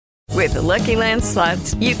With the Lucky Land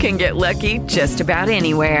Slots, you can get lucky just about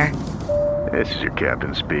anywhere. This is your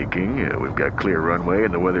captain speaking. We've got clear runway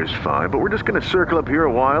and the weather's fine, but we're just going to circle up here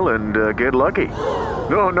a while and get lucky.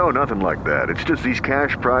 No, nothing like that. It's just these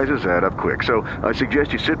cash prizes add up quick. So I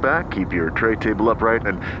suggest you sit back, keep your tray table upright,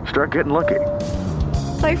 and start getting lucky.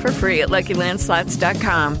 Play for free at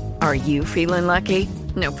LuckyLandSlots.com. Are you feeling lucky?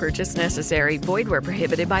 No purchase necessary. Void where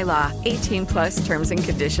prohibited by law. 18 plus terms and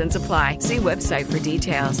conditions apply. See website for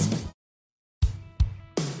details.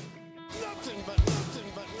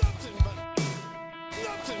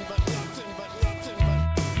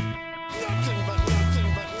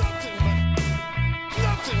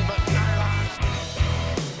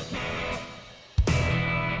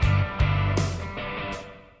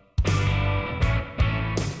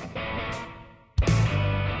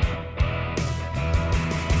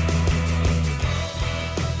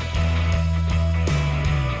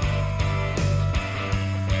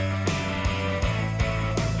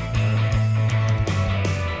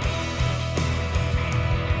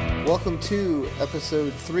 Welcome to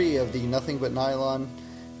episode 3 of the Nothing But Nylon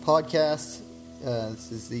podcast.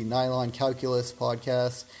 This is the Nylon Calculus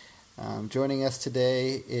podcast. Joining us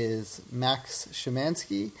today is Max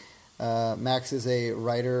Schimanski. Max is a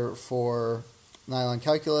writer for Nylon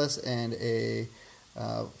Calculus and a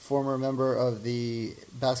former member of the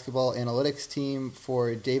basketball analytics team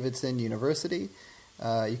for Davidson University.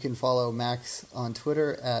 You can follow Max on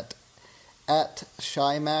Twitter at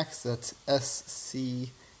ShyMax. That's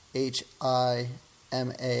SCHIMAX.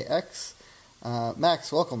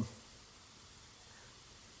 Max, welcome.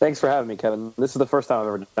 Thanks for having me, Kevin. This is the first time I've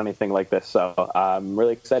ever done anything like this, so I'm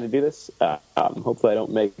really excited to do this. Hopefully I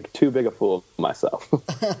don't make too big a fool of myself.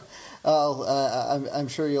 I'm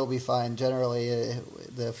sure you'll be fine. Generally,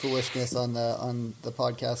 the foolishness on the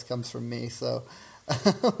podcast comes from me, so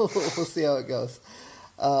we'll see how it goes.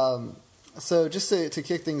 So just to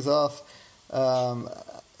kick things off,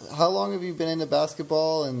 how long have you been into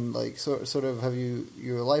basketball, and like sort of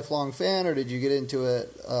you're a lifelong fan, or did you get into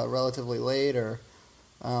it relatively late, or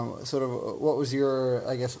sort of what was your,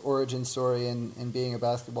 I guess, origin story in being a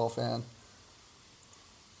basketball fan?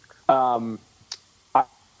 I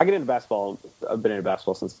get into basketball. I've been into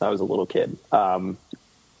basketball since I was a little kid.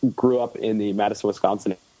 Grew up in the Madison,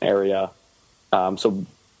 Wisconsin area, so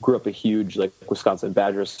grew up a huge Wisconsin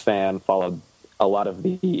Badgers fan. Followed a lot of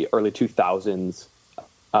the early 2000s.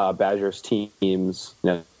 Badgers teams,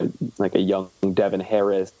 like a young Devin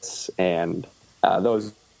Harris, and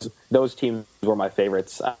those teams were my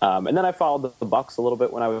favorites. And then I followed the Bucks a little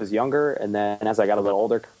bit when I was younger, and then as I got a little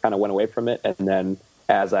older, kind of went away from it. And then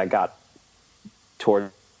as I got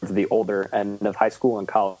towards the older end of high school and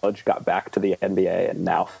college, got back to the NBA, and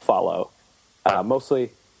now follow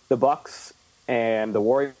mostly the Bucks and the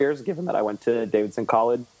Warriors, given that I went to Davidson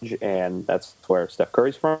College, and that's where Steph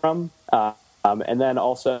Curry's from. And then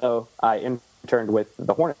also I interned with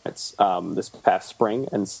the Hornets this past spring,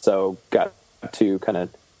 and so got to kind of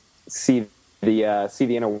see the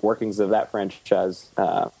inner workings of that franchise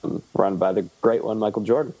run by the great one, Michael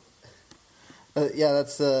Jordan. Yeah,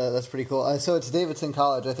 that's pretty cool. So it's Davidson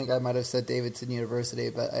College. I think I might have said Davidson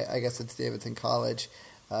University, but I guess it's Davidson College.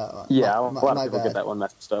 A lot of people get that one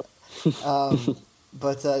messed up.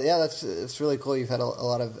 But it's really cool. You've had a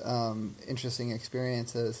lot of interesting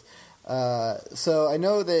experiences. So I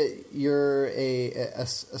know that you're a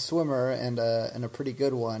swimmer and a pretty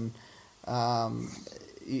good one, and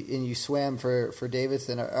you swam for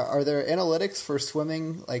Davidson. Are there analytics for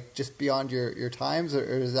swimming, like just beyond your times, or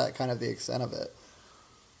is that kind of the extent of it?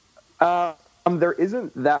 There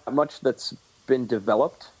isn't that much that's been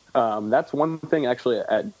developed. That's one thing actually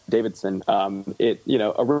at Davidson. It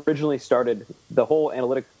originally started, the whole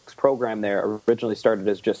analytics program there originally started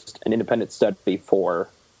as just an independent study for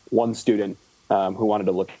one student who wanted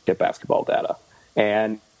to look at basketball data.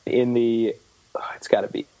 And it's got to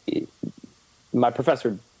be, my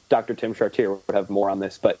professor, Dr. Tim Chartier, would have more on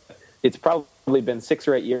this, but it's probably been 6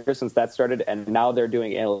 or 8 years since that started, and now they're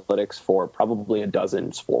doing analytics for probably a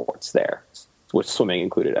dozen sports there, with swimming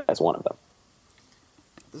included as one of them.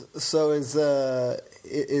 So is that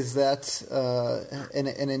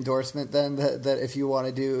an endorsement then that if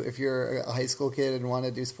you're a high school kid and want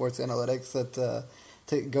to do sports analytics, that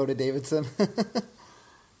to go to Davidson?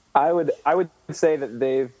 I would say that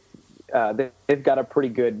they've got a pretty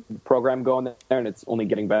good program going there, and it's only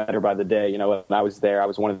getting better by the day. When I was there, I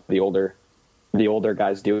was one of the older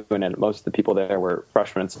guys doing it. Most of the people there were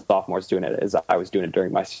freshmen and sophomores doing it, as I was doing it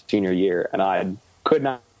during my senior year, and I could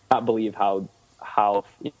not believe how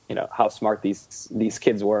smart these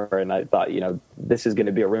kids were, and I thought, this is going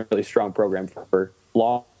to be a really strong program for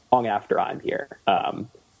long after I'm here.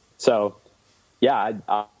 So, yeah,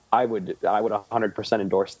 I would 100%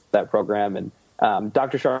 endorse that program. And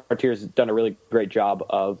Dr. Chartier's done a really great job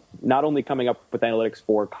of not only coming up with analytics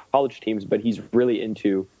for college teams, but he's really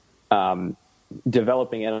into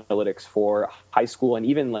developing analytics for high school and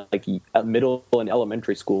even like middle and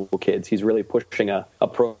elementary school kids. He's really pushing a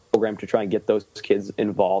program to try and get those kids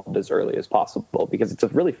involved as early as possible, because it's a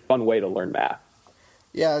really fun way to learn math.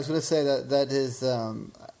 Yeah, I was going to say that is,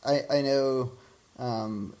 I know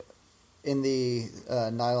in the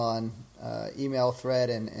Nylon email thread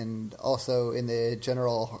and also in the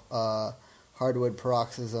general hardwood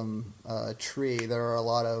paroxysm tree, there are a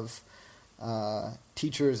lot of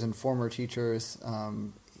teachers and former teachers.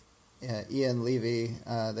 Ian Levy,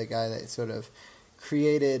 the guy that sort of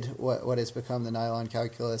created what has become the Nylon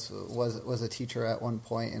calculus, was a teacher at one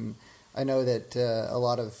point, and I know that a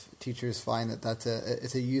lot of teachers find that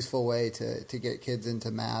it's a useful way to get kids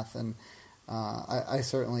into math, and I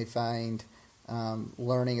certainly find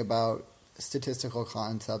learning about statistical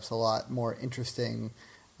concepts a lot more interesting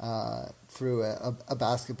through a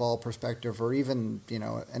basketball perspective, or even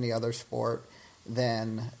any other sport,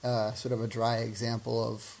 than sort of a dry example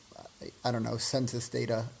of, I don't know, census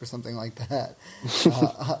data or something like that.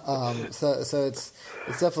 So it's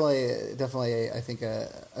definitely I think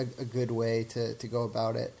a good way to go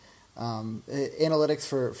about it. Analytics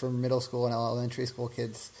for middle school and elementary school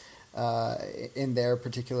kids in their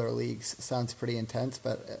particular leagues sounds pretty intense,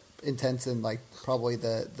 but intense in like probably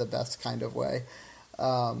the best kind of way.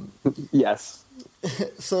 Yes.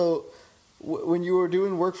 So when you were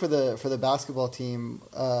doing work for the basketball team,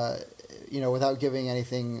 without giving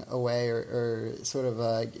anything away or sort of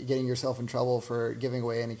getting yourself in trouble for giving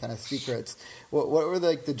away any kind of secrets, what were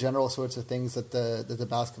the general sorts of things that the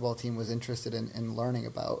basketball team was interested in learning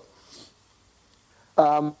about?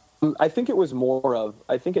 I think it was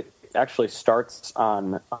I think it actually starts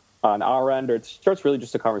on our end, or it starts really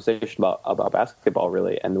just a conversation about basketball,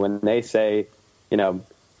 really. And when they say,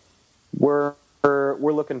 we're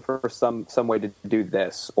looking for some way to do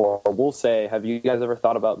this, or we'll say, have you guys ever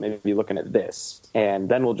thought about maybe looking at this? And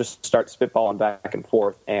then we'll just start spitballing back and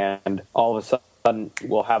forth, and all of a sudden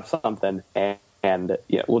we'll have something, and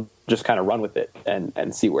we'll just kind of run with it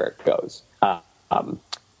and see where it goes. But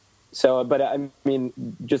I mean,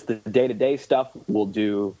 just the day-to-day stuff we'll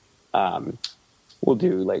do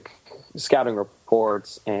like scouting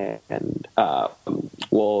reports, and I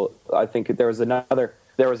think there was another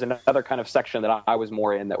kind of section that I was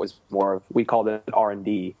more in that was more of, we called it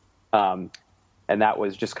R&D, and that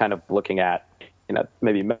was just kind of looking at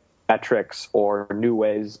maybe metrics or new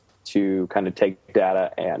ways to kind of take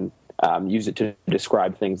data and use it to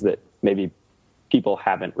describe things that maybe people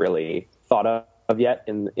haven't really thought of yet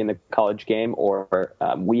in the college game, or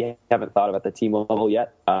we haven't thought of at the team level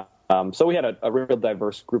yet. So we had a real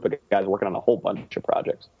diverse group of guys working on a whole bunch of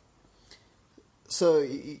projects. So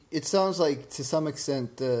it sounds like, to some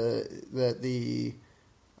extent, that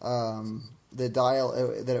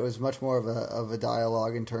it was much more of a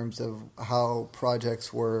dialogue in terms of how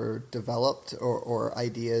projects were developed, or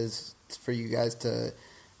ideas for you guys to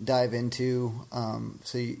dive into.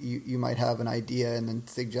 So you might have an idea and then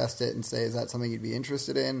suggest it and say, is that something you'd be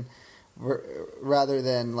interested in? Rather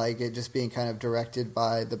than like it just being kind of directed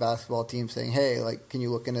by the basketball team saying, hey, like, can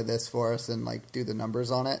you look into this for us and like do the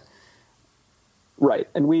numbers on it? Right.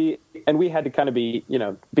 And we had to kind of be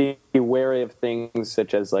wary of things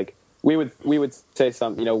such as, like, we would say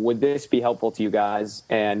something, would this be helpful to you guys?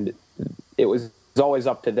 And it was always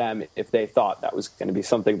up to them if they thought that was going to be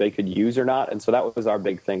something they could use or not. And so that was our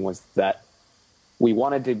big thing, was that we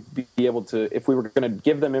wanted to be able to, if we were going to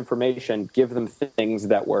give them information, give them things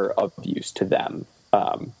that were of use to them.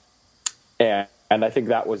 And I think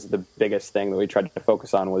that was the biggest thing that we tried to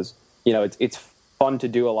focus on was, it's fun to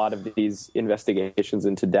do a lot of these investigations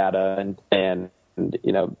into data and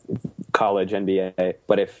college, NBA,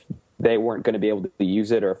 but if they weren't going to be able to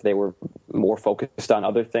use it, or if they were more focused on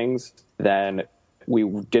other things, then we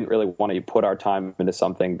didn't really want to put our time into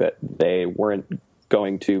something that they weren't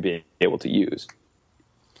going to be able to use.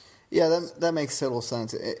 Yeah, that makes total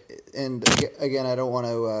sense. And again, I don't want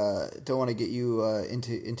to get you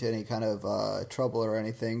into any kind of trouble or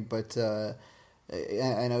anything, but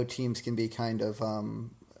I know teams can be kind of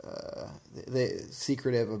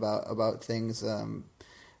secretive about things.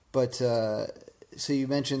 But so you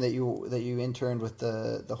mentioned that you interned with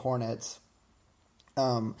the Hornets.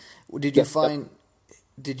 Did you find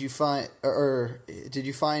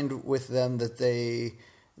with them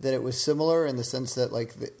that it was similar in the sense that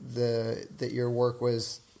like that your work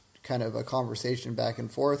was kind of a conversation back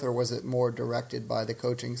and forth, or was it more directed by the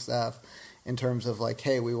coaching staff in terms of like,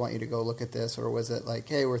 hey, we want you to go look at this, or was it like,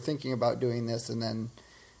 hey, we're thinking about doing this, and then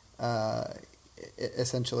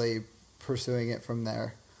essentially pursuing it from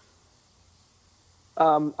there?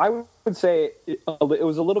 I would say it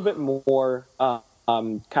was a little bit more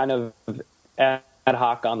kind of ad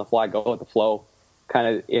hoc, on the fly, go with the flow,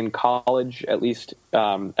 kind of in college, at least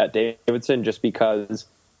at Davidson, just because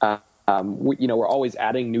we're always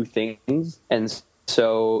adding new things, and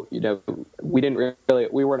so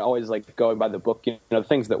we weren't always like going by the book.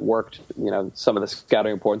 Things that worked, some of the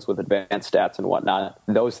scouting reports with advanced stats and whatnot,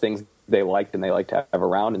 those things they liked and they liked to have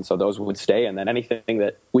around, and so those would stay. And then anything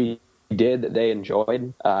that we did that they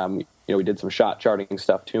enjoyed, we did some shot charting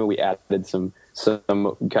stuff too. We added some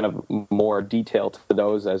kind of more detail to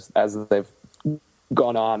those as they've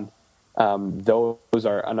gone on. Those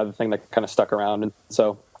are another thing that kind of stuck around, and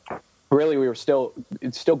so really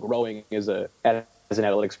it's still growing as an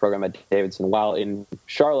analytics program at Davidson. While in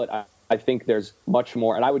Charlotte, I think there's much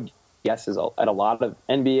more, and I would guess at a lot of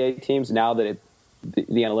NBA teams now that the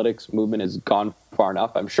analytics movement has gone far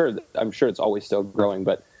enough. I'm sure it's always still growing,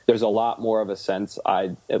 but there's a lot more of a sense,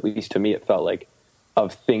 at least to me, it felt like,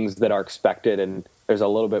 of things that are expected, and there's a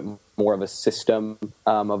little bit more of a system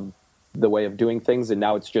of the way of doing things, and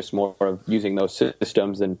now it's just more of using those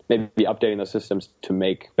systems and maybe updating those systems to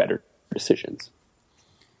make better decisions.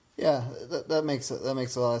 Yeah, that makes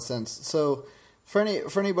a lot of sense. So for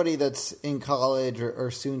anybody that's in college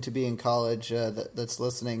or soon to be in college that's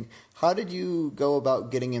listening, how did you go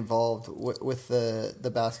about getting involved with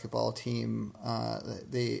the basketball team,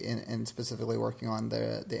 and specifically working on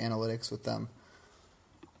the analytics with them?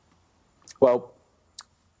 Well,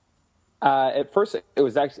 at first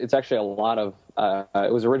it's actually a lot of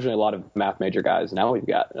it was originally a lot of math major guys. Now we've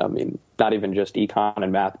got, not even just econ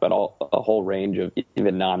and math, but a whole range of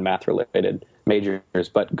even non-math related majors.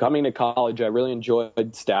 But coming to college, I really enjoyed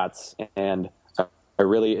stats and I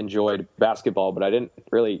really enjoyed basketball, but I didn't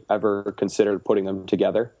really ever consider putting them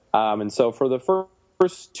together. And so for the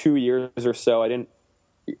first 2 years or so, I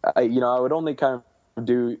would only kind of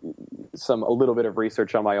do a little bit of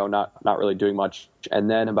research on my own, not really doing much. And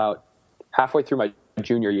then about halfway through my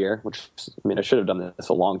junior year, which, I should have done this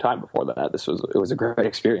a long time before that. It was a great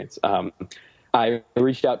experience. I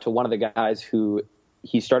reached out to one of the guys who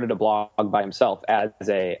he started a blog by himself as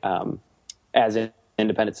an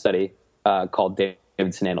independent study called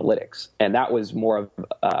Davidson Analytics, and that was more of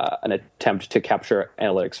an attempt to capture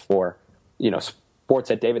analytics for sports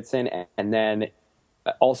at Davidson, and then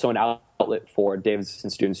also an outlet for Davidson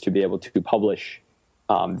students to be able to publish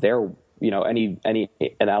their any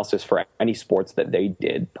analysis for any sports that they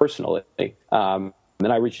did personally. And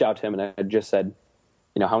then I reached out to him and I just said,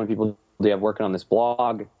 how many people do you have working on this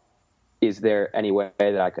blog? Is there any way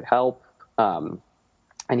that I could help? And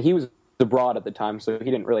he was abroad at the time, so he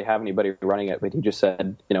didn't really have anybody running it, but he just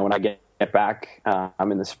said, when I get back,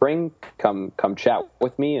 I'm in the spring, come chat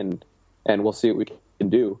with me and we'll see what we can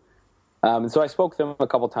do. And so I spoke to him a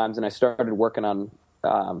couple times and I started working on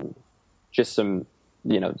just some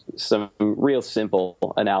real simple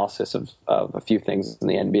analysis of a few things in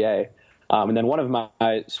the NBA. And then one of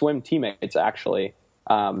my swim teammates, actually,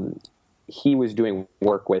 he was doing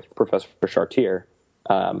work with Professor Chartier,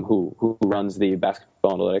 who runs the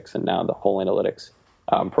basketball analytics and now the whole analytics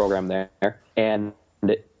program there. And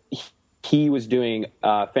he was doing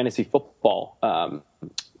fantasy football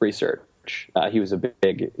research. He was a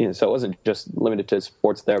big, so it wasn't just limited to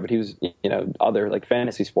sports there, but he was, other like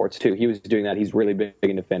fantasy sports too. He was doing that. He's really big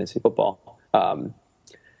into fantasy football.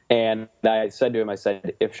 And I said to him,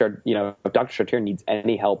 if Dr. Chartier needs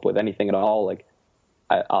any help with anything at all, like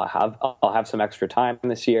I'll have some extra time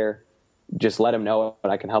this year. Just let him know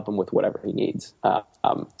and I can help him with whatever he needs.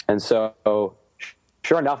 And so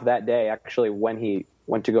sure enough, that day, actually, when he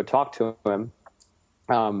went to go talk to him,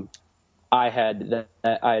 I had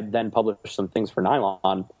then published some things for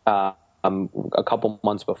Nylon a couple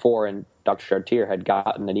months before, and Dr. Chartier had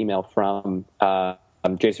gotten an email from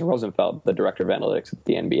Jason Rosenfeld, the director of analytics at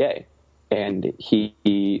the NBA, and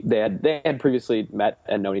they had previously met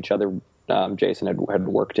and known each other. Jason had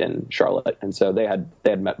worked in Charlotte, and so they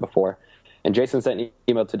had met before. And Jason sent an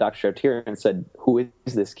email to Dr. Chartier and said, "Who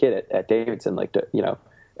is this kid at Davidson?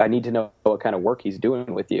 I need to know what kind of work he's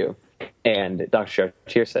doing with you." And Dr.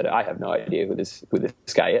 Chartier said, "I have no idea who this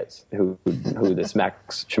guy is, who this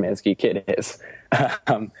Max Schimanski kid is."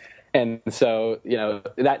 And so,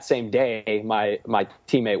 that same day, my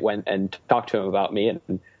teammate went and talked to him about me,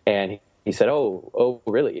 and he said, "Oh,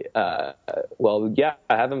 really? Well, yeah,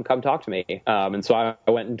 I have him come talk to me." And so I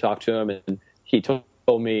went and talked to him, and he told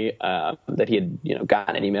me that he had,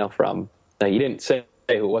 gotten an email from. He didn't say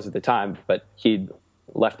who it was at the time, but he'd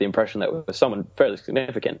left the impression that it was someone fairly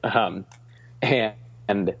significant.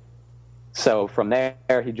 And so from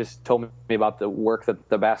there, he just told me about the work that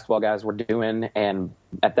the basketball guys were doing. And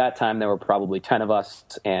at that time, there were probably 10 of us.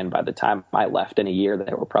 And by the time I left in a year,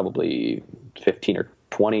 there were probably 15 or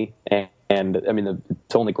 20. And I mean,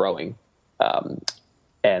 it's only growing.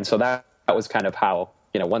 And so that was kind of how,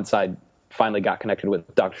 once I finally got connected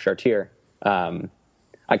with Dr. Chartier,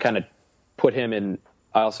 I kind of put him in.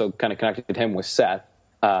 I also kind of connected him with Seth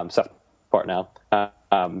Partnow.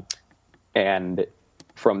 And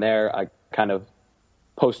from there, I kind of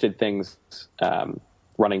posted things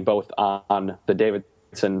running both on the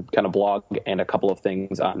Davidson kind of blog and a couple of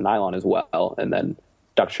things on Nylon as well. And then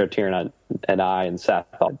Dr. Chartier and I and Seth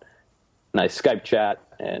had a nice Skype chat.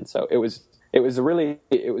 And so it was really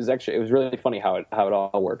funny how it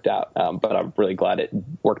all worked out. But I'm really glad it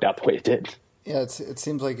worked out the way it did. Yeah, it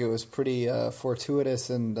seems like it was pretty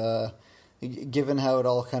fortuitous, and given how it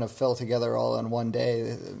all kind of fell together all in one day,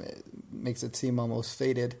 it makes it seem almost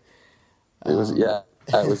fated. It was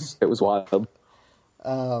it was wild.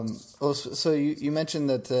 So you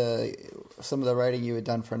mentioned that some of the writing you had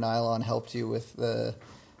done for Nylon helped you with the.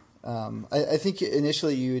 I think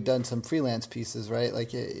initially you had done some freelance pieces, right?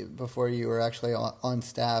 Like before you were actually on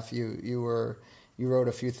staff, you wrote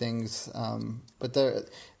a few things, but there.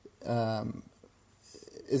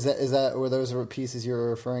 Is that were those pieces you were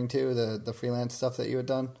referring to, the freelance stuff that you had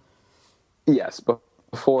done? Yes, but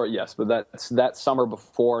that summer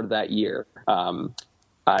before that year, I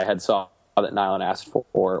had saw that Nylon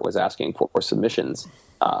was asking for submissions,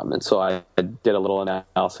 and so I did a little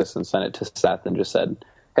analysis and sent it to Seth and just said,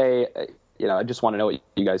 hey, I just want to know what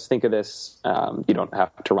you guys think of this. You don't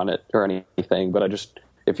have to run it or anything, but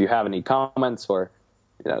if you have any comments or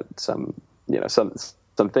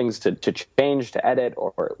some things to change, to edit,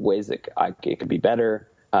 or ways that it could be better,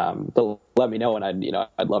 let me know, and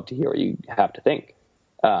I'd love to hear what you have to think.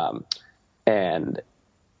 And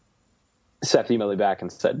Seth emailed me back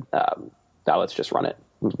and said, now let's just run it.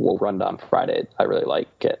 We'll run it on Friday. I really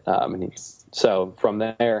like it. So from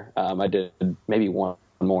there, I did maybe one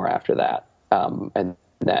more after that. And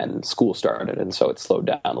then school started, and so it slowed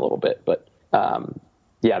down a little bit. But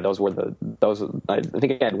those I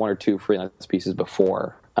think I had one or two freelance pieces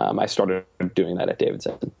before I started doing that at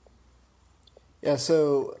Davidson. Yeah,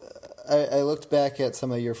 so I looked back at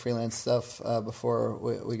some of your freelance stuff before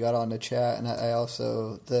we got on to chat, and I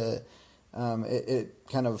also it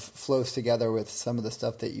kind of flows together with some of the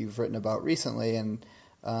stuff that you've written about recently, and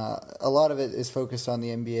a lot of it is focused on the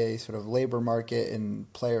NBA sort of labor market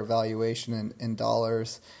and player valuation in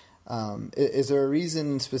dollars. Is there a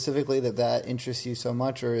reason specifically that interests you so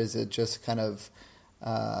much, or is it just kind of,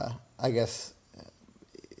 I guess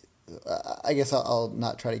I'll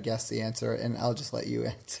not try to guess the answer, and I'll just let you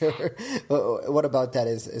answer. What about that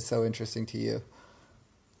is so interesting to you?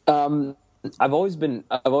 I've always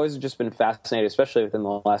just been fascinated, especially within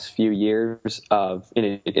the last few years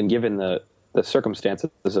and given the circumstances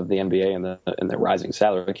of the NBA and the rising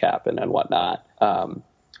salary cap and whatnot.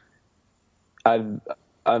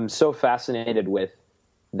 I'm so fascinated with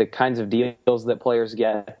the kinds of deals that players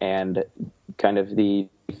get and kind of the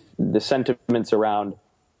sentiments around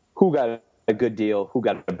who got a good deal, who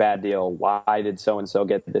got a bad deal, why did so-and-so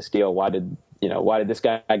get this deal, why did this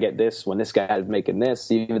guy get this when this guy is making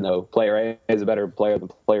this, even though player A is a better player than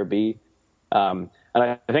player B. And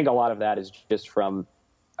I think a lot of that is just from,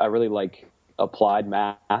 I really like applied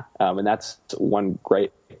math, and that's one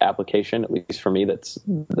great application, at least for me, that's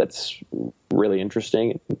really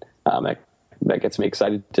interesting. That gets me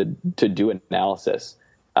excited to do analysis,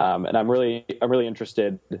 and I'm really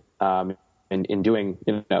interested in doing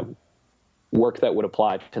work that would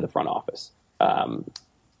apply to the front office.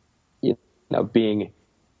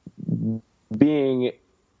 Being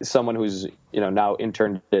someone who's now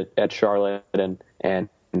interned at Charlotte and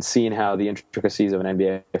seeing how the intricacies of an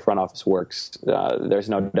NBA front office works, there's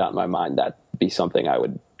no doubt in my mind that'd be something I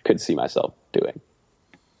could see myself doing.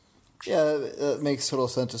 Yeah, it makes total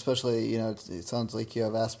sense, especially, it sounds like you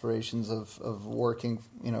have aspirations of working,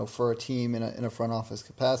 for a team in a front office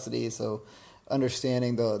capacity. So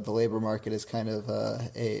understanding the labor market is kind of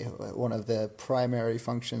one of the primary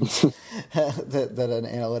functions that an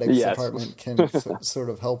analytics department can sort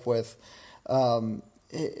of help with.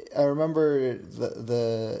 I remember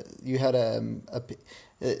you had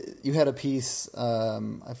a piece. I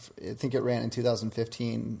think it ran in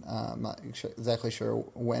 2015. I'm not exactly sure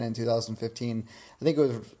when in 2015. I think it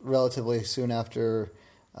was relatively soon after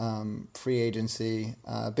free agency.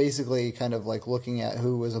 Basically, kind of like looking at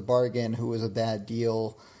who was a bargain, who was a bad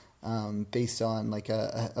deal, based on like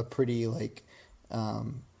a pretty like.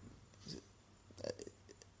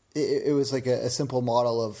 it was like a simple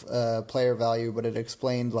model of player value, but it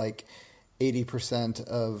explained like 80%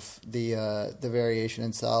 of the variation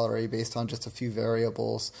in salary based on just a few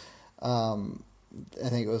variables. I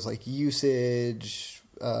think it was like usage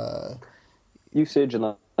and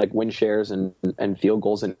like win shares and field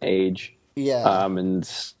goals and age. Yeah. And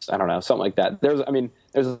I don't know, something like that. There's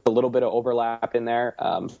a little bit of overlap in there,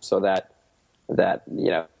 so that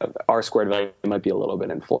R squared value might be a little bit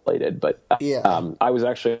inflated. But I was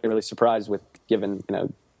actually really surprised with given the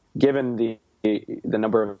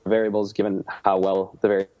number of variables, given how well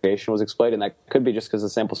the variation was explained, and that could be just because the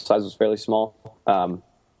sample size was fairly small.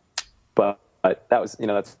 But that was,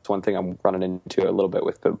 that's one thing I'm running into a little bit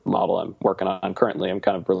with the model I'm working on currently. I'm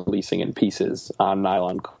kind of releasing in pieces on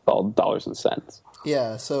Nylon called dollars and cents.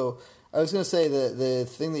 Yeah. So I was going to say the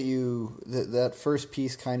thing that that first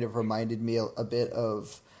piece kind of reminded me a bit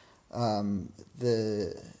of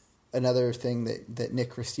another thing that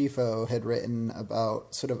Nick Restifo had written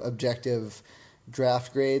about sort of objective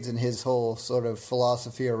draft grades, and his whole sort of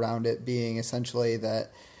philosophy around it being essentially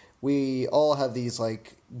that we all have these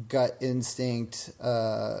like gut instinct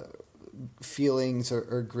feelings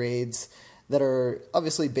or grades that are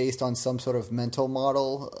obviously based on some sort of mental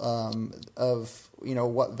model of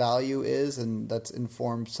what value is, and that's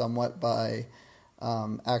informed somewhat by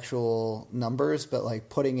actual numbers, but like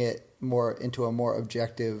putting it more into a more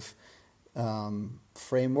objective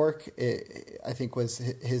framework, I think was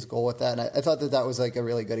his goal with that. And I thought that was like a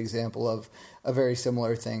really good example of a very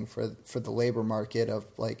similar thing for the labor market of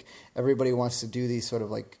like everybody wants to do these sort of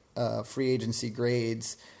like free agency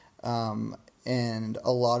grades. And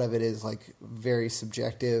a lot of it is like very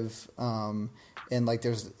subjective. And like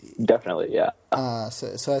there's definitely, yeah.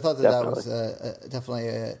 So I thought that was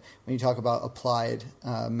definitely when you talk about applied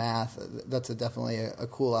math, that's definitely a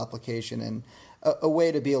cool application and a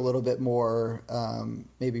way to be a little bit more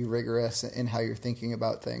maybe rigorous in how you're thinking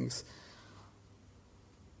about things.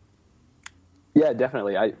 Yeah,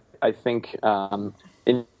 definitely. I think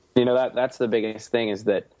that's the biggest thing is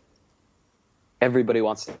that everybody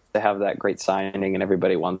wants to have that great signing and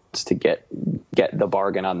everybody wants to get the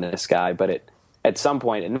bargain on this guy, but at some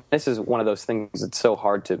point, and this is one of those things that's so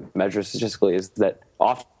hard to measure statistically, is that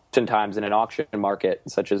oftentimes in an auction market,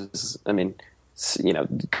 such as,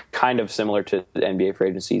 kind of similar to the NBA free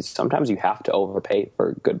agencies, sometimes you have to overpay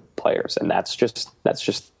for good players, and that's just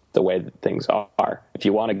the way that things are. If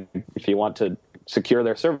you want to secure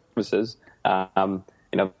their services,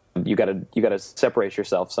 you got to separate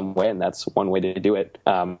yourself some way, and that's one way to do it.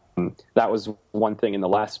 That was one thing in the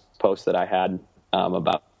last post that I had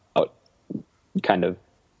about kind of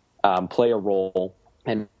player role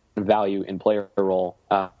and value in player role.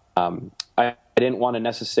 I didn't want to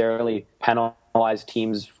necessarily penalize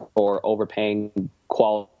teams for overpaying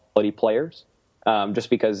quality players, just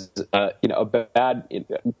because a bad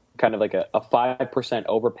kind of like a 5%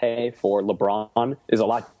 overpay for LeBron is a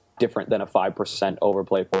lot different than a 5%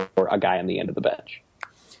 overplay for a guy on the end of the bench.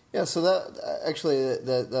 Yeah, so that actually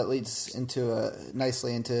that leads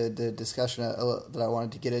nicely into the discussion that I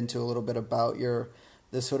wanted to get into a little bit about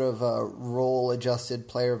this sort of role adjusted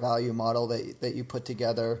player value model that you put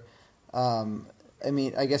together.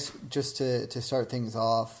 I guess just to start things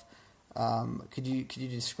off, could you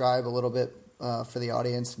describe a little bit for the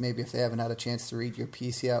audience, maybe if they haven't had a chance to read your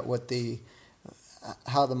piece yet,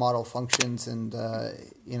 how the model functions and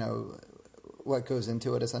what goes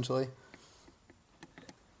into it essentially?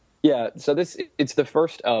 Yeah, so it's the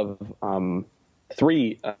first of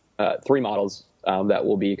three models that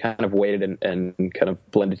will be kind of weighted and kind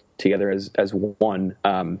of blended together as one.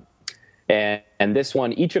 And this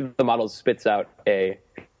one, each of the models spits out a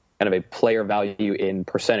kind of a player value in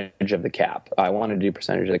percentage of the cap. I wanted to do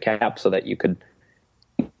percentage of the cap so that you could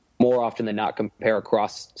more often than not compare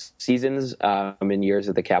across seasons in years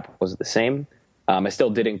that the cap was the same. I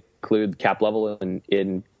still did include cap level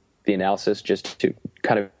in the analysis just to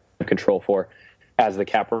kind of control for as the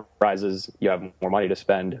cap rises, you have more money to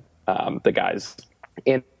spend. The guys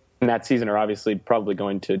in that season are obviously probably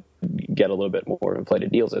going to get a little bit more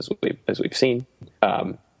inflated deals as we've seen.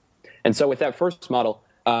 And so with that first model,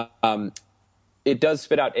 it does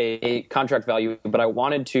spit out a contract value, but I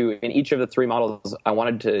wanted to, in each of the three models, I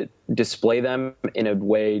wanted to display them in a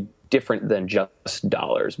way different than just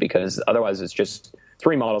dollars, because otherwise it's just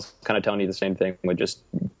three models kind of telling you the same thing with just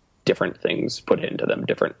different things put into them,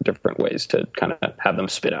 different ways to kind of have them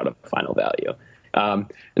spit out a final value. And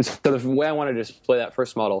so the way I wanted to display that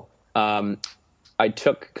first model, I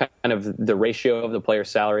took kind of the ratio of the player's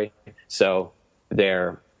salary, so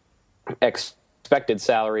their expected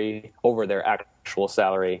salary over their actual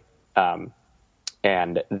salary,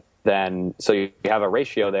 and then so you have a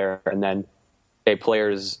ratio there, and then a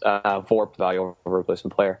player's VORP value over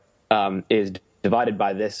replacement player is divided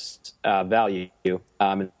by this value.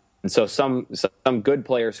 And so some good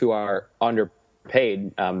players who are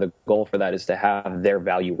underpaid, the goal for that is to have their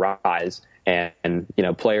value rise, and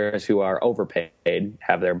players who are overpaid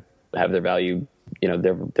have their value,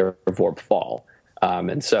 their VORP fall.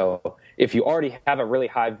 And so if you already have a really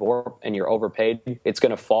high VORP and you're overpaid, it's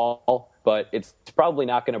going to fall, but it's probably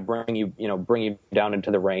not going to bring you down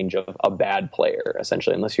into the range of a bad player,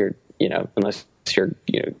 essentially, unless you're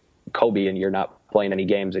Kobe and you're not playing any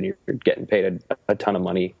games and you're getting paid a ton of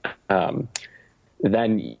money.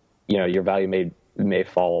 Then your value may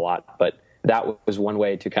fall a lot. But that was one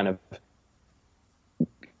way to kind of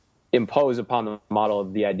impose upon the model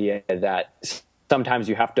the idea that sometimes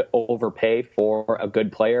you have to overpay for a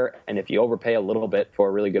good player, and if you overpay a little bit for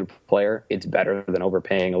a really good player, it's better than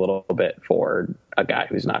overpaying a little bit for a guy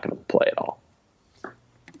who's not going to play at all.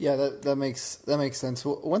 Yeah, that makes sense.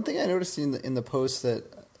 Well, one thing I noticed in the post that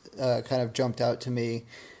kind of jumped out to me,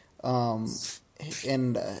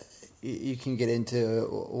 and you can get into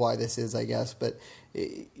why this is, I guess, but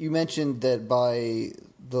you mentioned that by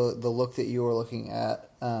the look that you were looking at,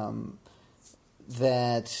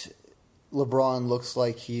 that LeBron looks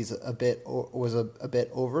like he's was a bit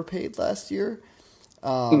overpaid last year,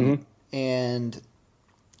 and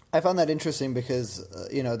I found that interesting because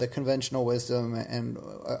the conventional wisdom and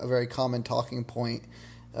a very common talking point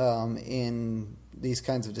in these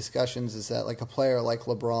kinds of discussions is that like a player like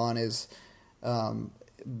LeBron is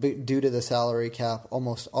due to the salary cap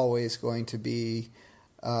almost always going to be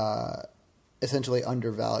essentially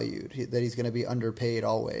undervalued. That he's going to be underpaid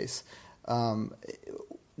always.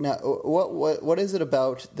 Now, what is it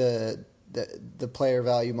about the player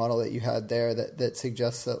value model that you had there that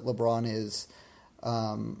suggests that LeBron is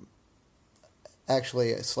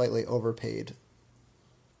actually slightly overpaid?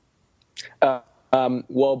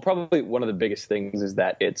 Well, probably one of the biggest things is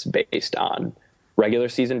that it's based on regular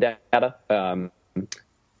season data.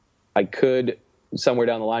 I could somewhere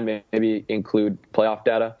down the line maybe include playoff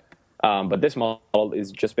data, but this model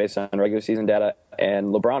is just based on regular season data. And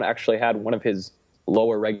LeBron actually had one of his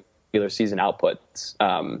lower regular season outputs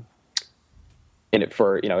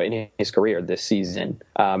in his career this season,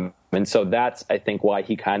 and so that's I think why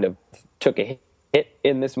he kind of took a hit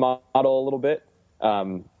in this model a little bit.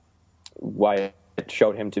 Why it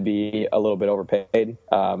showed him to be a little bit overpaid,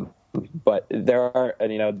 but there are,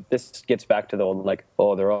 this gets back to the old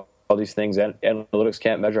there are all these things, and analytics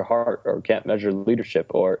can't measure heart or can't measure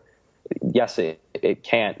leadership, or yes, it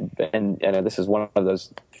can't, and this is one of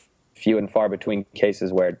those few and far between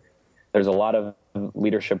cases where there's a lot of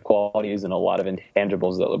leadership qualities and a lot of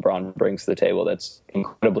intangibles that LeBron brings to the table that's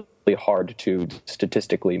incredibly hard to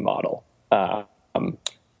statistically model.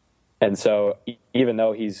 And so even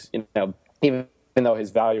though even though his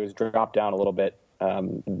value has dropped down a little bit,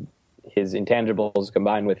 his intangibles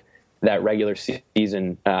combined with that regular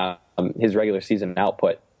season, his regular season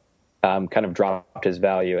output, kind of dropped his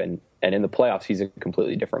value. And in the playoffs, he's a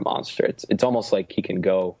completely different monster. It's almost like he can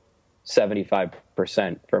go 75%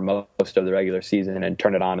 for most of the regular season and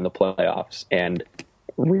turn it on in the playoffs and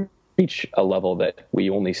reach a level that we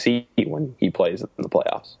only see when he plays in the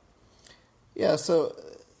playoffs. Yeah, so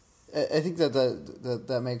I think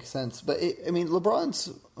that makes sense. But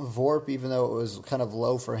LeBron's VORP, even though it was kind of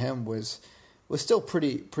low for him, was still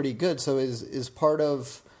pretty good. So is part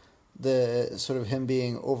of the sort of him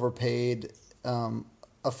being overpaid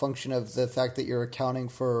a function of the fact that you're accounting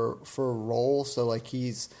for role? So like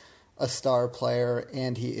he's a star player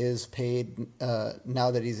and he is paid now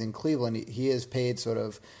that he's in Cleveland. He is paid sort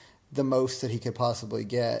of the most that he could possibly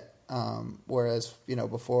get. Whereas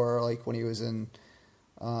before, like when he was in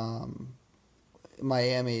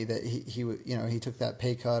Miami, that he took that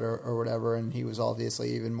pay cut or whatever, and he was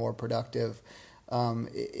obviously even more productive.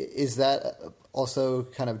 Is that also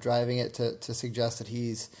kind of driving it to suggest that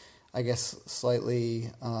he's, I guess, slightly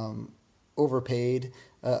overpaid,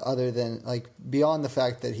 other than like beyond the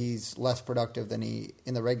fact that he's less productive than he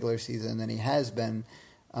in the regular season than he has been?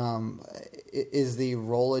 Is the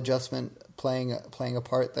role adjustment playing a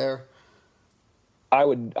part there? I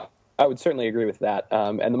would certainly agree with that.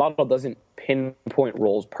 And the model doesn't pinpoint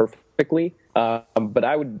roles perfectly, but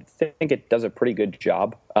I would think it does a pretty good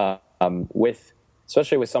job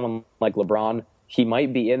especially with someone like LeBron. He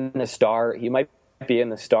might be in the star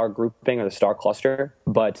grouping or the star cluster,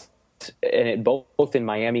 but both in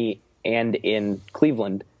Miami and in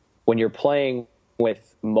Cleveland, when you're playing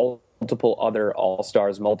with multiple other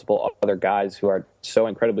all-stars, multiple other guys who are so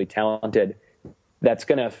incredibly talented, that's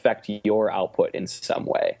going to affect your output in some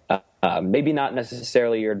way. Maybe not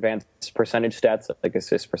necessarily your advanced percentage stats like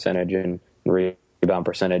assist percentage and rebound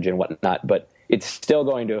percentage and whatnot, but it's still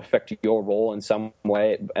going to affect your role in some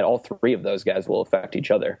way. And all three of those guys will affect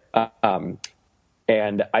each other.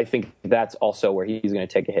 And I think that's also where he's going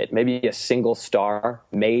to take a hit. Maybe a single star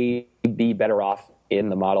may be better off in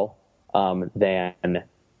the model than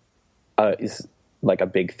is like a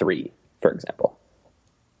big three, for example.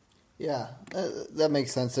 Yeah, that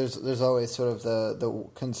makes sense. There's always sort of the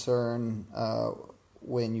concern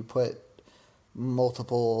when you put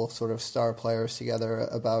multiple sort of star players together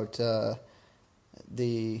about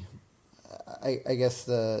I guess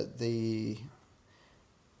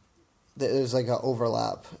there's like an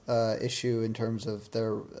overlap issue in terms of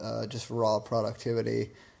their just raw productivity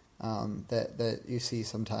that you see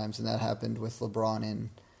sometimes, and that happened with LeBron in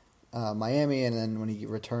Miami, and then when he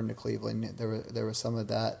returned to Cleveland, there was some of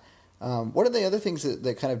that. One of the other things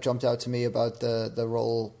that kind of jumped out to me about the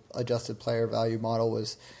role adjusted player value model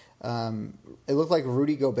was it looked like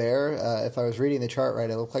Rudy Gobert, if I was reading the chart right,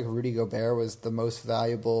 it looked like Rudy Gobert was the most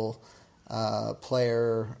valuable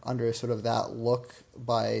player under sort of that look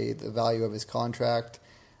by the value of his contract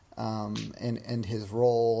and his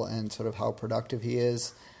role and sort of how productive he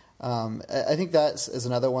is. I think that is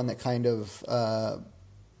another one that kind of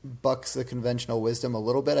bucks the conventional wisdom a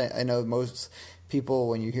little bit. I know most people,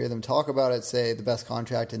 when you hear them talk about it, say the best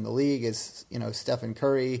contract in the league is, Stephen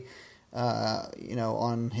Curry,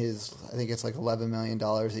 on his, I think it's like $11 million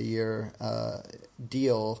a year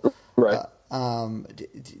deal. Right.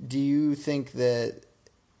 Do you think that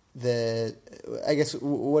I guess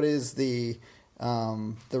what is the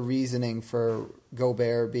reasoning for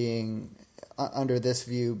Gobert being under this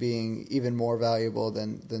view being even more valuable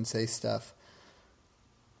than say Steph?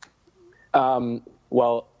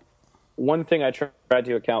 Well, one thing I tried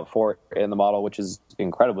to account for in the model, which is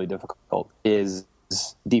incredibly difficult, is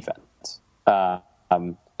defense.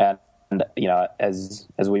 And as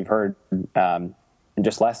we've heard in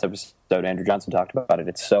just last episode, Andrew Johnson talked about it.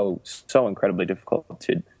 It's so incredibly difficult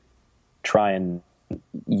to try and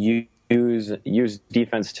use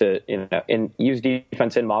defense use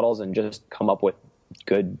defense in models and just come up with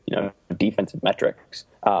good defensive metrics.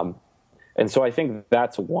 And so I think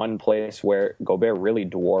that's one place where Gobert really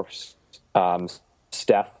dwarfs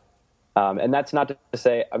Steph. And that's not to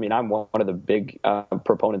say, I'm one of the big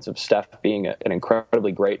proponents of Steph being an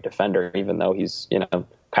incredibly great defender, even though he's,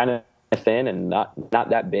 kind of thin and not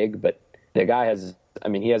that big. But the guy has,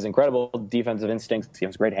 he has incredible defensive instincts. He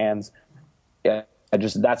has great hands. Yeah,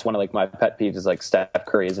 that's one of like my pet peeves is like Steph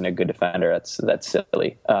Curry isn't a good defender. That's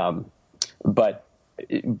silly. But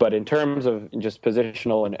in terms of just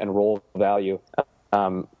positional and role value,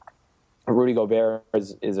 Rudy Gobert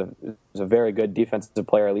is a very good defensive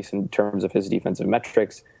player, at least in terms of his defensive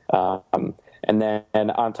metrics. And then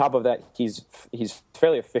on top of that, he's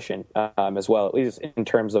fairly efficient as well, at least in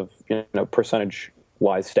terms of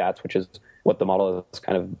percentage-wise stats, which is what the model is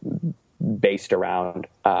kind of based around.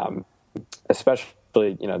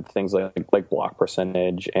 Especially things like block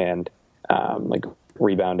percentage and like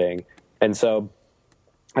rebounding. And so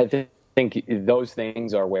I think those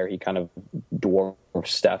things are where he kind of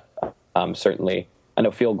dwarfs Steph. Certainly, I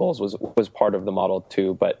know field goals was part of the model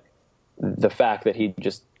too, but the fact that he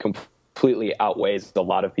just completely outweighs a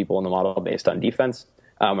lot of people in the model based on defense,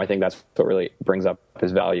 I think that's what really brings up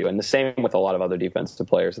his value. And the same with a lot of other defensive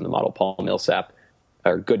players in the model. Paul Millsap,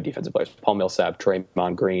 or good defensive players. Paul Millsap,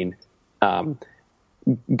 Draymond Green,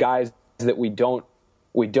 guys that we don't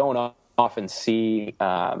often see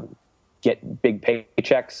get big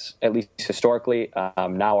paychecks, at least historically.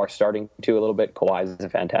 Now are starting to a little bit. Kawhi is a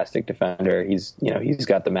fantastic defender. He's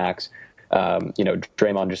got the max.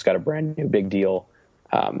 Draymond just got a brand new big deal.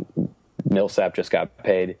 Millsap just got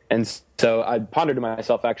paid. And so I pondered to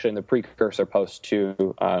myself actually in the precursor post to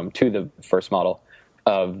the first model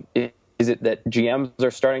of, is it that GMs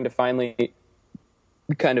are starting to finally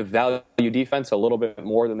kind of value defense a little bit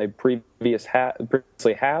more than they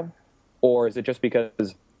previously have? Or is it just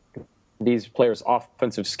because these players'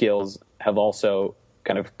 offensive skills have also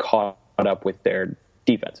kind of caught up with their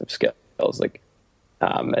defensive skills,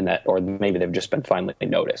 or maybe they've just been finally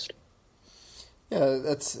noticed? Yeah,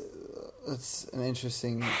 that's an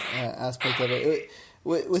interesting aspect of it.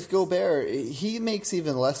 With Gobert, he makes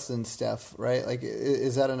even less than Steph, right? Like,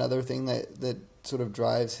 is that another thing that sort of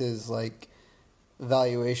drives his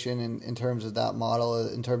valuation in terms of that model,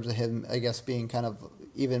 in terms of him, I guess, being kind of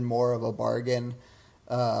even more of a bargain?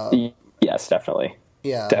 Yes, definitely.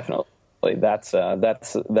 Yeah, definitely. That's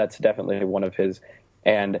definitely one of his.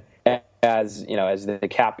 And as the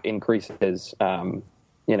cap increases,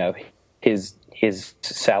 his his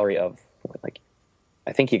salary of like,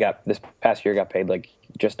 I think he got this past year got paid like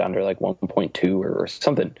just under like 1.2 or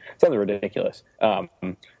something ridiculous.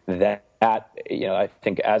 That I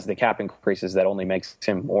think as the cap increases, that only makes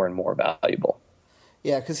him more and more valuable.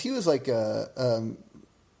 Yeah, because he was like a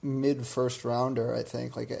mid first rounder, I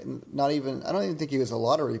think. Like not even, I don't even think he was a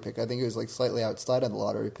lottery pick. I think he was like slightly outside of the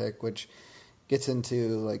lottery pick, which gets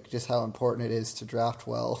into like just how important it is to draft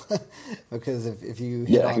well, because if you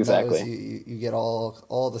hit on those, you get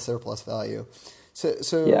all the surplus value.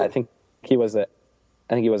 So yeah, I think he was the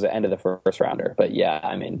end of the first rounder. But yeah,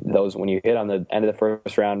 I mean, those when you hit on the end of the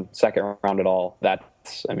first round, second round at all,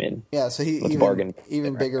 that's, I mean, yeah. So he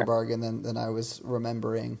even bigger bargain than I was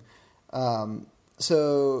remembering.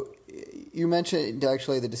 So you mentioned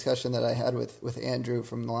actually the discussion that I had with Andrew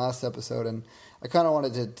from the last episode, and I kind of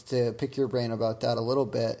wanted to pick your brain about that a little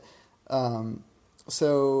bit.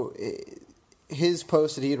 So his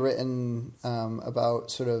post that he had written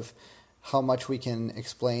about sort of how much we can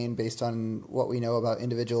explain based on what we know about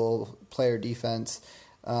individual player defense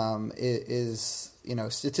is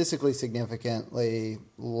statistically significantly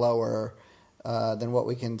lower than what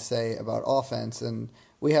we can say about offense. And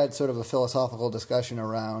we had sort of a philosophical discussion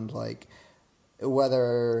around like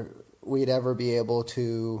whether we'd ever be able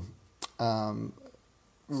to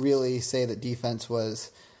really say that defense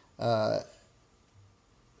was, I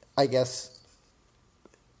guess,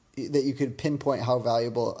 that you could pinpoint how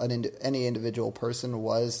valuable any individual person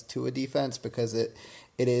was to a defense, because it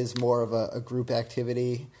is more of a group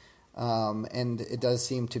activity, and it does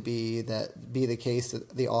seem to be the case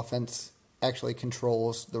that the offense actually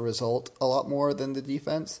controls the result a lot more than the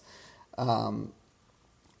defense,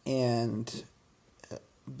 and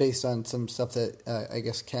based on some stuff that I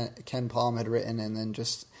guess Ken Palm had written, and then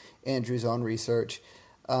just Andrew's own research.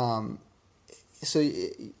 So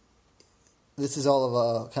this is all of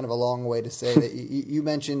a kind of a long way to say that you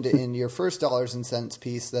mentioned in your first Dollars and Cents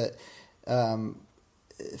piece that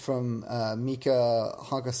from Mika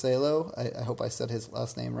Honkasalo, I hope I said his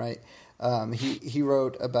last name right. He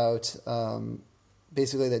wrote about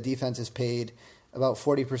basically that defense is paid about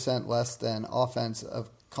 40% less than offense of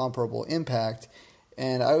comparable impact.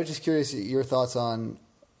 And I was just curious your thoughts on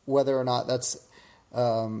whether or not that's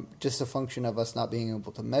just a function of us not being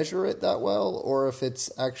able to measure it that well, or if it's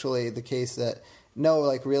actually the case that no,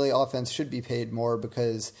 like really offense should be paid more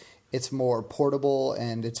because it's more portable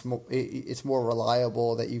and it's more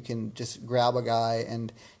reliable, that you can just grab a guy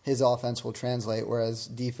and his offense will translate, whereas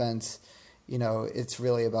defense, it's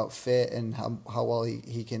really about fit and how well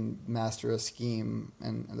he can master a scheme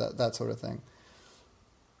and that sort of thing.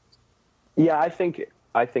 Yeah, I think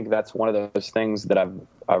that's one of those things that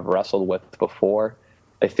I've wrestled with before.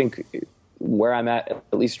 I think where I'm at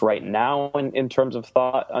least right now in terms of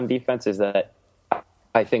thought on defense, is that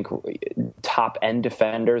I think top end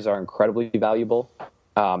defenders are incredibly valuable,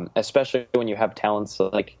 especially when you have talents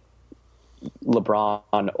like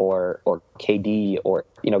LeBron or KD or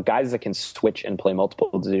guys that can switch and play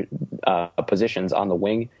multiple positions on the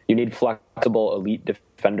wing. You need flexible elite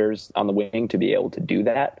defenders on the wing to be able to do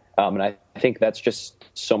that, and I think that's just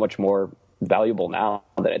so much more valuable now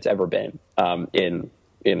than it's ever been in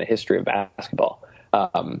the history of basketball.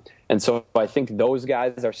 And so I think those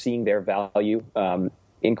guys are seeing their value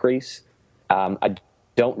increase. I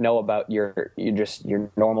don't know about your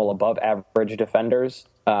normal above average defenders.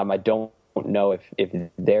 I don't know if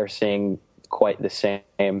they're seeing quite the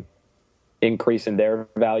same increase in their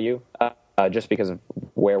value, just because of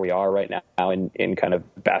where we are right now in kind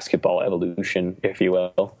of basketball evolution, if you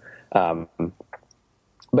will.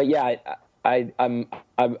 But yeah, I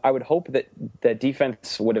would hope that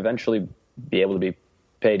defense would eventually be able to be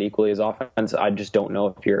paid equally as offense. I just don't know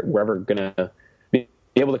if we're ever going to be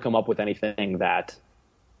able to come up with anything that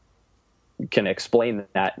can explain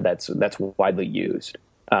that's widely used.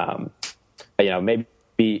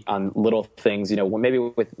 Maybe on little things, maybe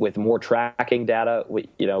with more tracking data,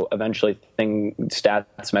 eventually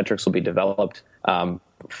stats metrics will be developed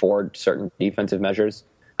for certain defensive measures.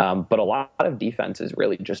 But a lot of defense is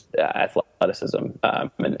really just athleticism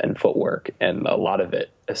and footwork, and a lot of it,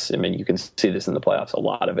 you can see this in the playoffs, a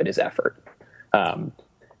lot of it is effort.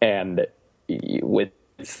 And with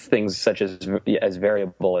things such as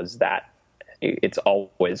variable as that, it's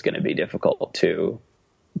always going to be difficult to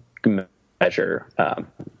measure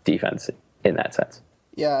defense in that sense.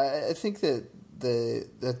 Yeah, I think that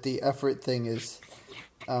the effort thing is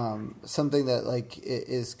something that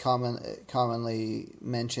is commonly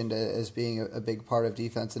mentioned as being a big part of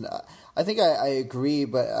defense, and I think I agree,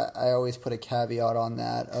 but I always put a caveat on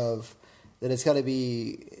that it's got to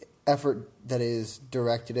be effort that is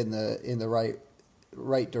directed in the right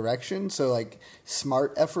right direction. So like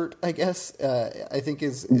smart effort, I guess, I think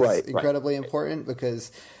is Right. incredibly important,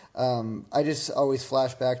 because I just always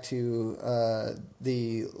flash back to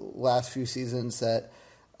the last few seasons that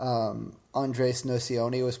Andres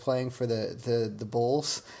Nocioni was playing for the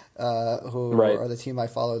Bulls, who Right. are the team I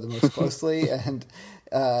follow the most closely. And,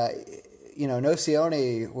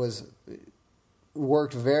 Nocioni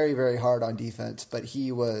worked very, very hard on defense, but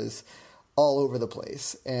he was all over the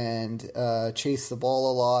place and chased the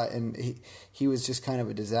ball a lot, and he was just kind of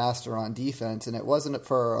a disaster on defense. And it wasn't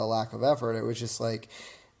for a lack of effort; it was just like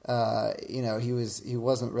he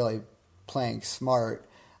wasn't really playing smart.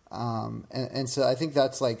 And so I think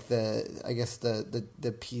that's like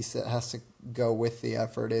the piece that has to go with the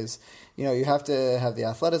effort is, you have to have the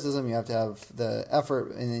athleticism, you have to have the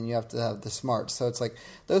effort, and then you have to have the smarts. So it's like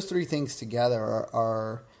those three things together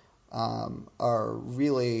are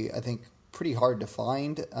really, I think, pretty hard to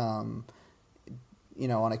find, on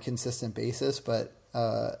a consistent basis. But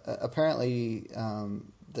apparently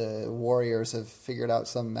the Warriors have figured out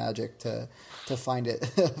some magic to find it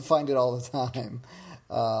find it all the time.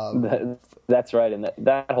 That's right, and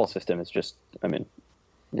that whole system is just,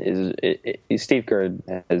 Steve Kerr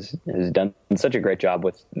has done such a great job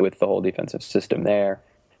with the whole defensive system there,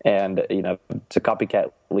 and it's a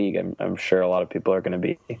copycat league. I'm sure a lot of people are going to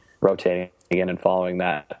be rotating again and following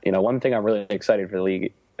that. One thing I'm really excited for the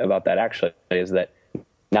league about that actually is that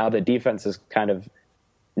now the defense is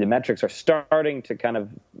the metrics are starting to kind of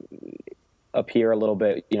appear a little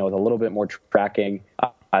bit, with a little bit more tracking.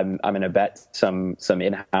 I'm going to bet some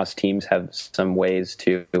in-house teams have some ways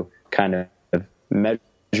to kind of measure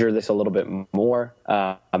this a little bit more.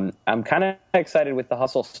 I'm kind of excited with the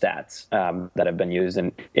hustle stats that have been used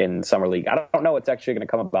in Summer League. I don't know what's actually going to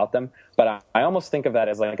come about them, but I almost think of that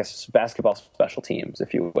as like a basketball special teams,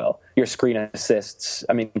 if you will. Your screen assists,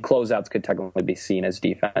 closeouts could technically be seen as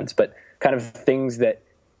defense, but kind of things that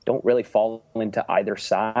don't really fall into either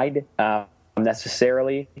side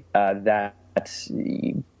necessarily that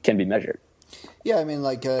can be measured. Yeah,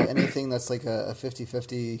 anything that's like a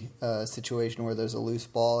 50-50 situation where there's a loose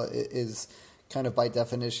ball is kind of by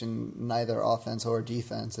definition neither offense or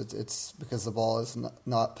defense. It's because the ball is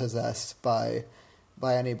not possessed by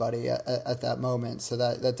anybody at that moment. So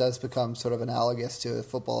that does become sort of analogous to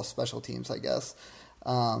football special teams, I guess.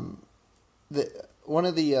 One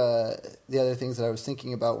of the other things that I was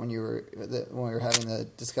thinking about when we were having the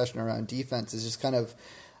discussion around defense is just kind of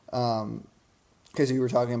because you were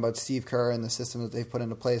talking about Steve Kerr and the system that they've put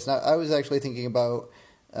into place. And I was actually thinking about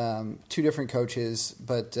two different coaches,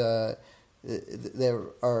 but they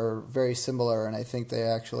are very similar, and I think they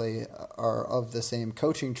actually are of the same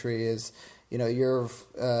coaching tree. Is you're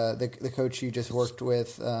the coach you just worked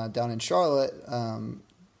with down in Charlotte,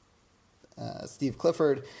 Steve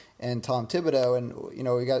Clifford and Tom Thibodeau, and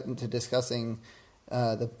we got into discussing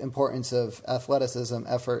the importance of athleticism,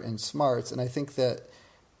 effort, and smarts. And I think that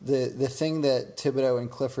the thing that Thibodeau and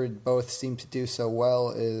Clifford both seem to do so well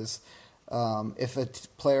is if a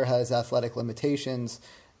player has athletic limitations,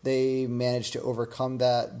 they manage to overcome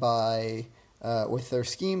that by with their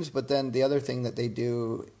schemes. But then the other thing that they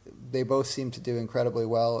both seem to do incredibly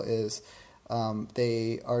well is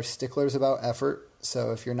they are sticklers about effort.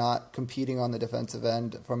 So if you're not competing on the defensive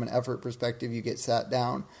end from an effort perspective, you get sat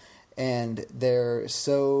down, and they're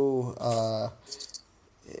so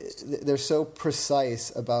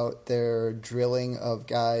precise about their drilling of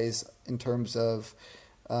guys in terms of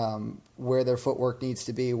where their footwork needs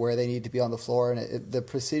to be, where they need to be on the floor, and the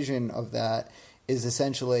precision of that is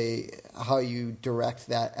essentially how you direct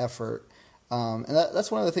that effort. And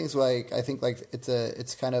that's one of the things. Like I think, like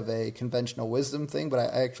it's kind of a conventional wisdom thing, but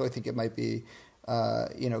I actually think it might be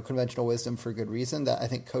conventional wisdom for good reason. That I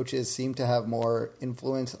think coaches seem to have more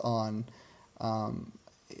influence on.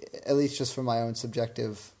 At least just from my own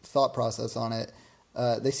subjective thought process on it,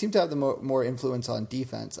 they seem to have the more influence on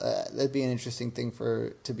defense. That'd be an interesting thing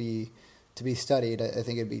to be studied. I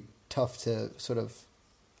think it'd be tough to sort of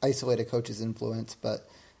isolate a coach's influence, but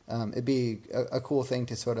it'd be a cool thing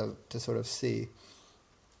to sort of see.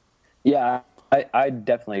 Yeah, I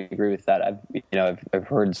definitely agree with that. I've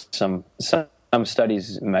heard some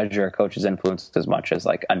studies measure a coach's influence as much as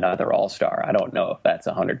like another all-star. I don't know if that's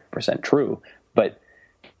 100% true, but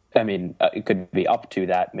it could be up to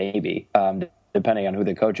that maybe, depending on who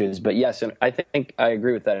the coach is. But yes, and I think I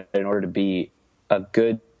agree with that. In order to be a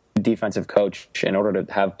good defensive coach, in order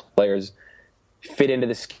to have players fit into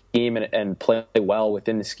the scheme and play well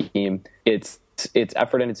within the scheme, it's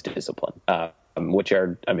effort and it's discipline, which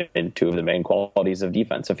are, two of the main qualities of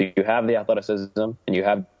defense. If you have the athleticism and you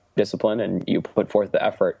have discipline and you put forth the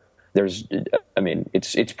effort, there's, I mean,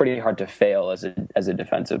 it's pretty hard to fail as a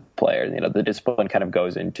defensive player. The discipline kind of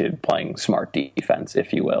goes into playing smart defense,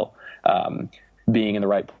 if you will, being in the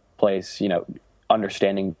right place,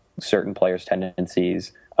 understanding certain players'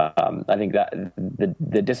 tendencies. I think that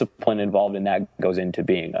the discipline involved in that goes into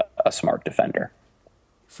being a smart defender.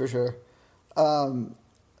 For sure.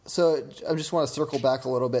 So I just want to circle back a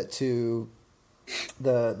little bit to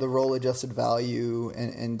the role adjusted value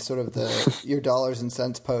and sort of your dollars and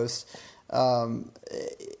cents post. I'm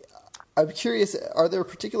curious, are there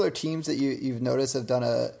particular teams that you've noticed have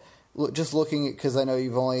done just looking at, because I know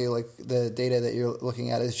you've only the data that you're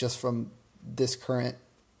looking at is just from this current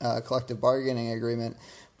collective bargaining agreement,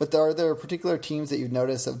 but are there particular teams that you've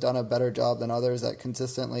noticed have done a better job than others at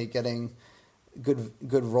consistently getting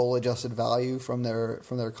good role adjusted value from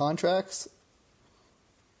their contracts?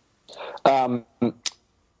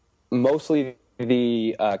 Mostly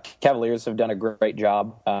the Cavaliers have done a great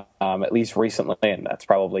job, at least recently, and that's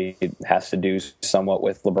probably has to do somewhat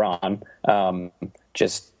with LeBron.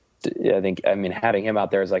 Having him out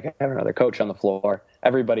there is like having another coach on the floor.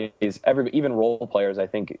 Even role players, I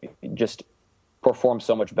think, just perform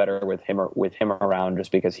so much better with him around,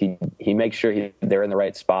 just because he makes sure they're in the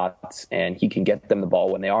right spots and he can get them the ball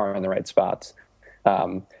when they are in the right spots.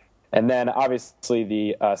 And then obviously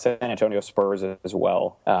the San Antonio Spurs as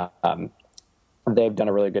well. They've done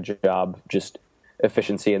a really good job, just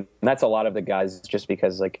efficiency, and that's a lot of the guys. Just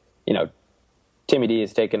because, Timmy D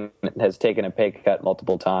has taken a pay cut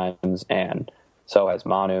multiple times, and so has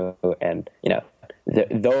Manu, and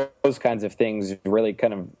those kinds of things really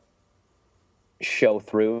kind of show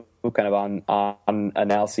through, kind of on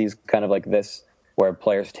analyses, kind of like this, where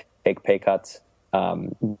players take pay cuts.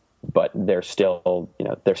 But they're still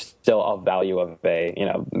of value of a,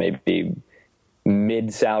 maybe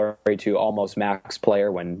mid-salary to almost max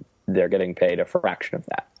player when they're getting paid a fraction of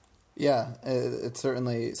that. Yeah, it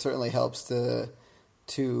certainly helps to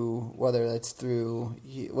whether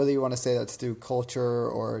you want to say that's through culture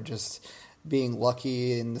or just being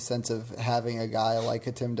lucky in the sense of having a guy like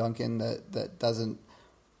a Tim Duncan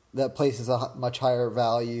that places a much higher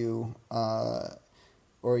value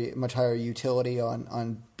or much higher utility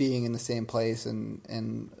on being in the same place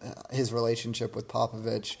and his relationship with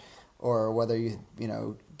Popovich, or whether you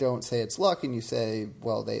don't say it's luck and you say,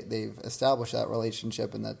 well, they've established that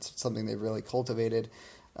relationship and that's something they've really cultivated.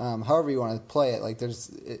 However you want to play it,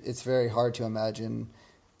 it's very hard to imagine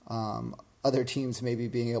other teams maybe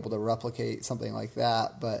being able to replicate something like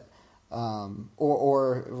that, but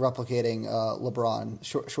or replicating LeBron,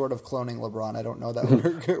 short of cloning LeBron. I don't know that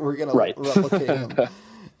we're going to replicate him.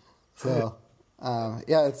 So,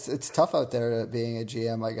 it's tough out there being a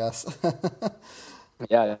GM, I guess.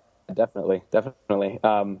 Yeah, definitely.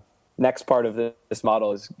 Next part of this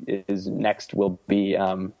model is next will be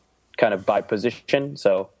kind of by position.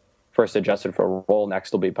 So first adjusted for role,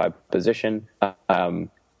 next will be by position. I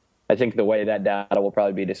think the way that data will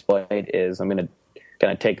probably be displayed is I'm going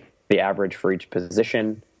to take the average for each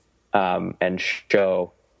position and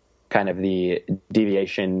show kind of the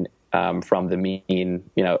deviation from the mean,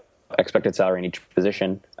 expected salary in each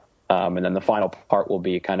position. And then the final part will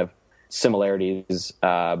be kind of similarities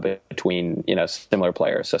between, similar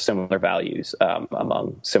players. So similar values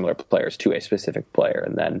among similar players to a specific player.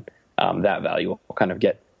 And then that value will kind of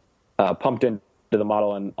get pumped into the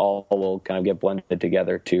model, and all will kind of get blended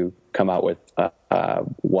together to come out with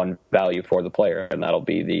one value for the player. And that'll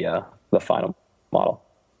be the final model.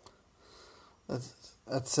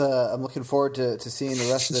 That's I'm looking forward to seeing the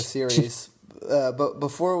rest of the series. But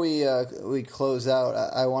before we close out,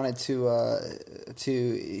 I wanted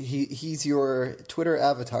he's your Twitter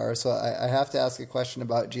avatar, so I have to ask a question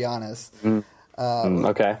about Giannis.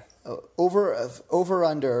 Okay. Over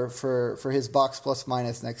under for his box plus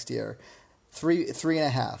minus next year,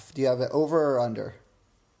 3.5. Do you have it over or under?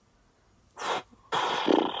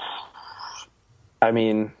 I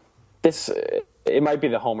mean, it might be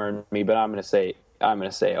the homer in me, but I'm going to say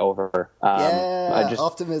over.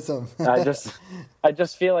 Optimism. I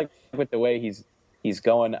just feel like with the way he's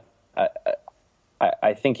going,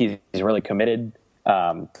 I think he's really committed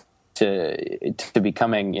to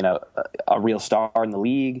becoming a real star in the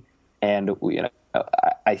league, and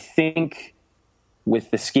I think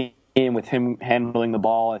with the scheme, with him handling the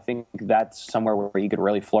ball, I think that's somewhere where he could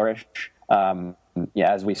really flourish.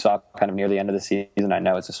 As we saw kind of near the end of the season, I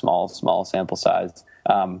know it's a small sample size,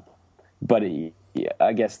 but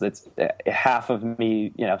I guess that's half of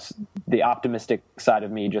me, the optimistic side of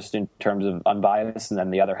me, just in terms of unbiased, and then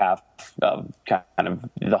the other half of kind of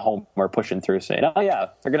the homer pushing through, saying, "Oh yeah,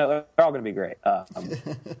 they're all gonna be great."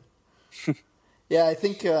 Yeah, I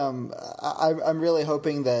think I'm really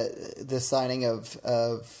hoping that the signing of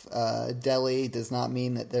Delhi does not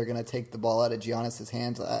mean that they're going to take the ball out of Giannis's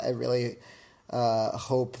hands. I really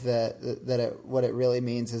hope that what it really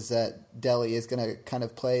means is that Delhi is going to kind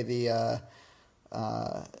of play the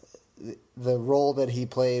role that he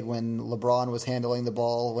played when LeBron was handling the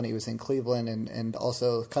ball when he was in Cleveland, and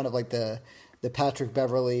also kind of like the Patrick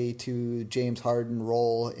Beverley to James Harden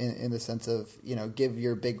role in the sense of, give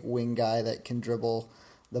your big wing guy that can dribble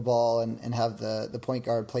the ball and have the point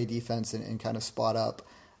guard play defense and kind of spot up.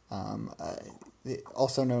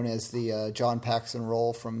 Also known as the John Paxson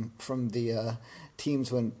role from the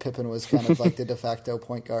teams when Pippen was kind of like the de facto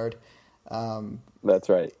point guard. That's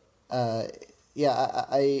right. Yeah,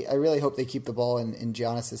 I really hope they keep the ball in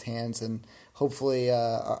Giannis's hands, and hopefully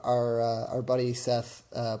our buddy Seth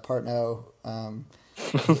Partnow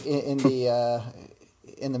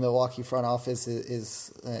in the Milwaukee front office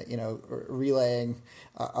is relaying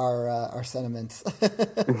our sentiments.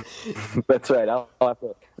 That's right. I'll have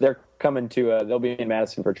to. They're coming to. They'll be in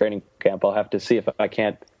Madison for training camp. I'll have to see if I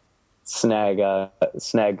can't snag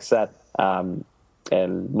Seth.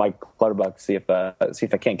 And Mike Clutterbuck, see if I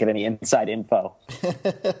can't get any inside info.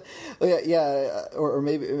 yeah, or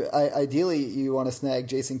maybe ideally you want to snag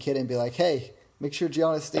Jason Kidd and be like, hey, make sure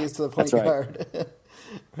Giannis stays to the point guard.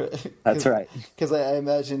 That's right. Because I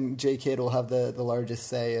imagine J. Kidd will have the largest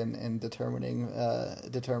say in determining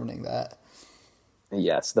that.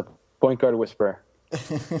 Yes, the point guard whisperer.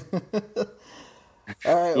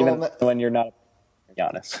 All right, even when you're not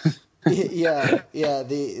Giannis. yeah.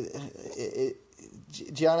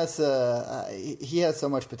 Giannis, he has so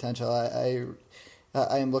much potential. I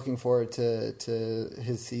am looking forward to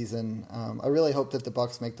his season. I really hope that the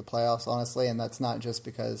Bucks make the playoffs, honestly, and that's not just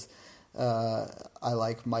because I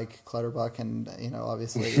like Mike Clutterbuck, and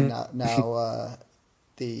obviously now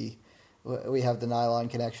we have the nylon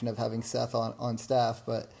connection of having Seth on staff,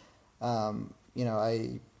 but I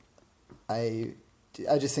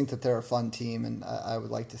just think that they're a fun team, and I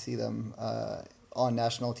would like to see them on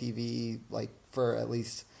national TV, for at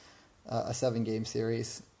least a 7-game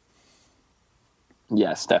series.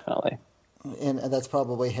 Yes, definitely. And that's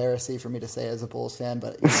probably heresy for me to say as a Bulls fan,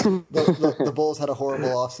 but the Bulls had a horrible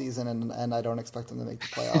offseason, and I don't expect them to make the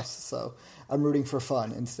playoffs, so I'm rooting for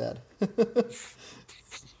fun instead.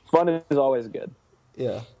 Fun is always good.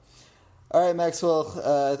 Yeah. All right,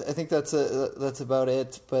 Maxwell, I think that's about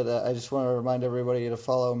it, but I just want to remind everybody to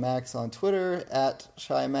follow Max on Twitter,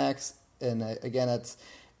 @ShyMax, and again, that's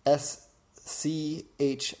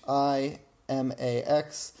SCHIMAX,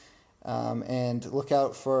 and look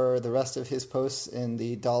out for the rest of his posts in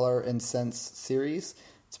the Dollar and Cents series.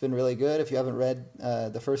 It's been really good. If you haven't read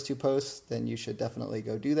the first 2 posts, then you should definitely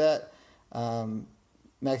go do that.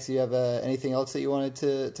 Max, do you have anything else that you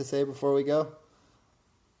wanted to say before we go?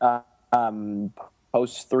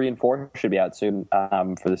 Posts 3 and 4 should be out soon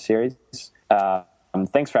for the series.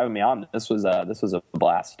 Thanks for having me on. This was a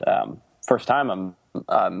blast. First time.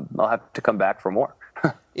 I'll have to come back for more.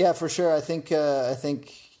 Yeah, for sure. I think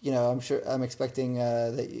I'm expecting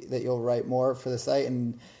that you'll write more for the site,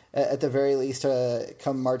 and at the very least,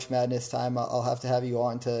 come March Madness time, I'll have to have you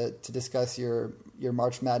on to discuss your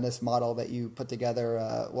March Madness model that you put together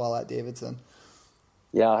while at Davidson.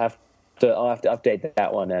 Yeah, I'll have to update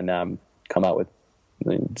that one and come out with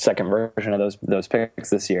the second version of those picks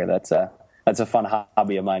this year. That's a fun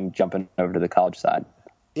hobby of mine, jumping over to the college side.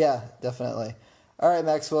 Yeah, definitely. All right,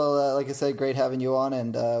 Maxwell, like I said, great having you on,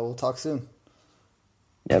 and we'll talk soon.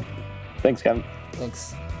 Yep. Thanks, Kevin.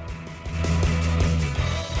 Thanks.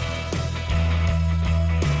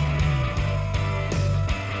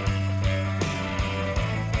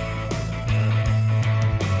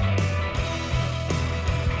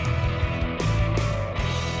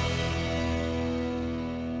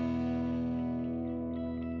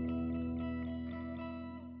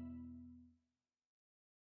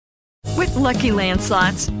 With Lucky Land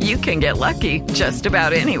Slots, you can get lucky just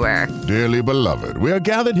about anywhere. Dearly beloved, we are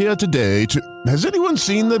gathered here today to... Has anyone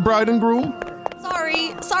seen the bride and groom?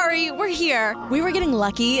 Sorry, we're here. We were getting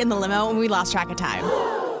lucky in the limo and we lost track of time.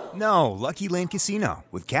 No, Lucky Land Casino,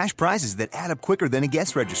 with cash prizes that add up quicker than a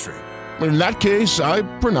guest registry. In that case, I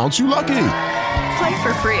pronounce you lucky. Play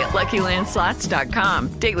for free at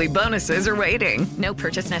LuckyLandSlots.com. Daily bonuses are waiting. No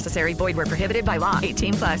purchase necessary. Void where prohibited by law.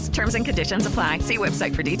 18+. Terms and conditions apply. See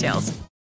website for details.